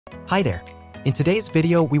Hi there. In today's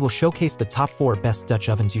video, we will showcase the top 4 best Dutch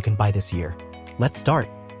ovens you can buy this year. Let's start.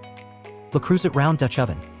 Le CREUSET Round Dutch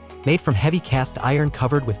Oven. Made from heavy cast iron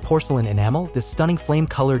covered with porcelain enamel, this stunning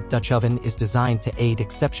flame-colored Dutch oven is designed to aid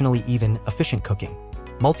exceptionally even, efficient cooking.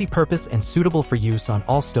 Multi-purpose and suitable for use on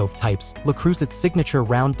all stove types, Le CREUSET's signature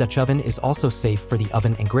round Dutch oven is also safe for the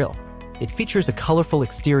oven and grill. It features a colorful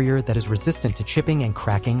exterior that is resistant to chipping and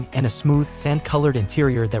cracking, and a smooth, sand-colored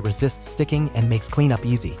interior that resists sticking and makes cleanup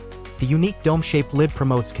easy. The unique dome-shaped lid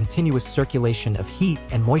promotes continuous circulation of heat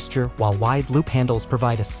and moisture, while wide loop handles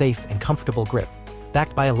provide a safe and comfortable grip.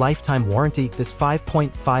 Backed by a lifetime warranty, this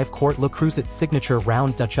 5.5-quart Le CREUSET signature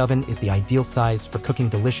round Dutch oven is the ideal size for cooking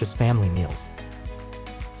delicious family meals.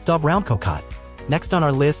 STAUB Round Cocotte. Next on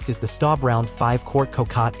our list is the STAUB Round 5-quart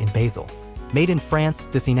Cocotte in basil. Made in France,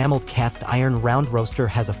 this enameled cast iron round roaster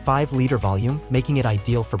has a 5-liter volume, making it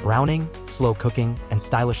ideal for browning, slow cooking, and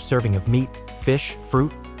stylish serving of meat, fish,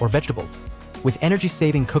 fruit, or vegetables. With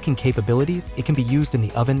energy-saving cooking capabilities, it can be used in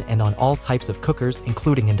the oven and on all types of cookers,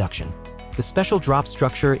 including induction. The special drop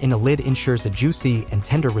structure in the lid ensures a juicy and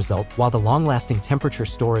tender result, while the long-lasting temperature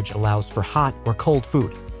storage allows for hot or cold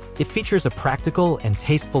food. It features a practical and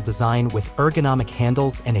tasteful design with ergonomic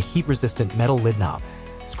handles and a heat-resistant metal lid knob.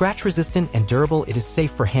 Scratch-resistant and durable, it is safe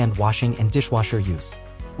for hand washing and dishwasher use.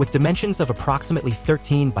 With dimensions of approximately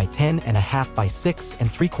 13 by 10.5 by 6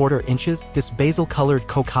 3/4 inches, this basil-colored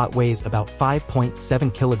cocotte weighs about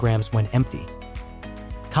 5.7 kilograms when empty.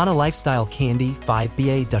 KANA Lifestyle K&D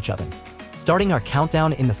 5BA Dutch Oven. Starting our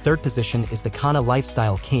countdown, in the third position is the KANA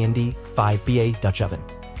Lifestyle K&D 5BA Dutch Oven.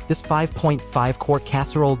 This 5.5-quart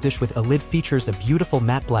casserole dish with a lid features a beautiful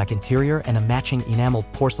matte black interior and a matching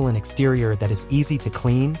enameled porcelain exterior that is easy to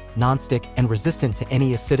clean, non-stick, and resistant to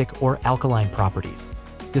any acidic or alkaline properties.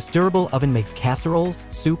 This durable oven makes casseroles,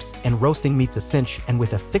 soups, and roasting meats a cinch, and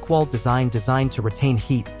with a thick-walled design designed to retain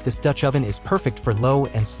heat, this Dutch oven is perfect for low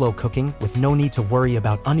and slow cooking with no need to worry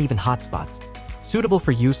about uneven hot spots. Suitable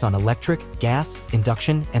for use on electric, gas,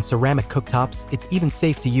 induction, and ceramic cooktops, it's even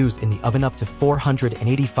safe to use in the oven up to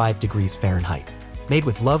 485 degrees Fahrenheit. Made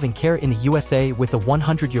with love and care in the USA with a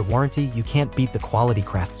 100-year warranty, you can't beat the quality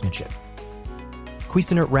craftsmanship.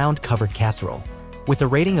 CUISINART Round Covered Casserole. With a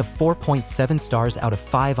rating of 4.7 stars out of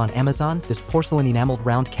 5 on Amazon, this porcelain enameled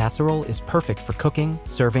round casserole is perfect for cooking,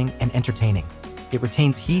 serving, and entertaining. It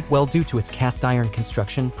retains heat well due to its cast iron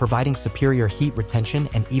construction, providing superior heat retention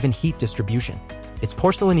and even heat distribution. Its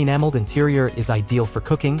porcelain enameled interior is ideal for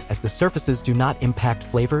cooking, as the surfaces do not impact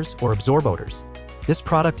flavors or absorb odors. This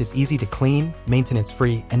product is easy to clean,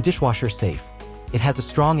 maintenance-free, and dishwasher-safe. It has a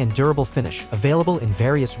strong and durable finish, available in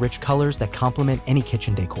various rich colors that complement any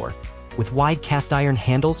kitchen decor. With wide cast iron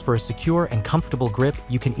handles for a secure and comfortable grip,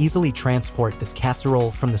 you can easily transport this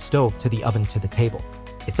casserole from the stove to the oven to the table.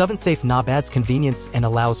 Its oven-safe knob adds convenience and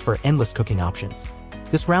allows for endless cooking options.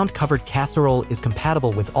 This round-covered casserole is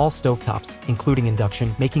compatible with all stovetops, including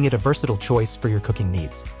induction, making it a versatile choice for your cooking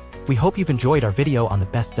needs. We hope you've enjoyed our video on the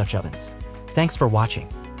best Dutch ovens. Thanks for watching.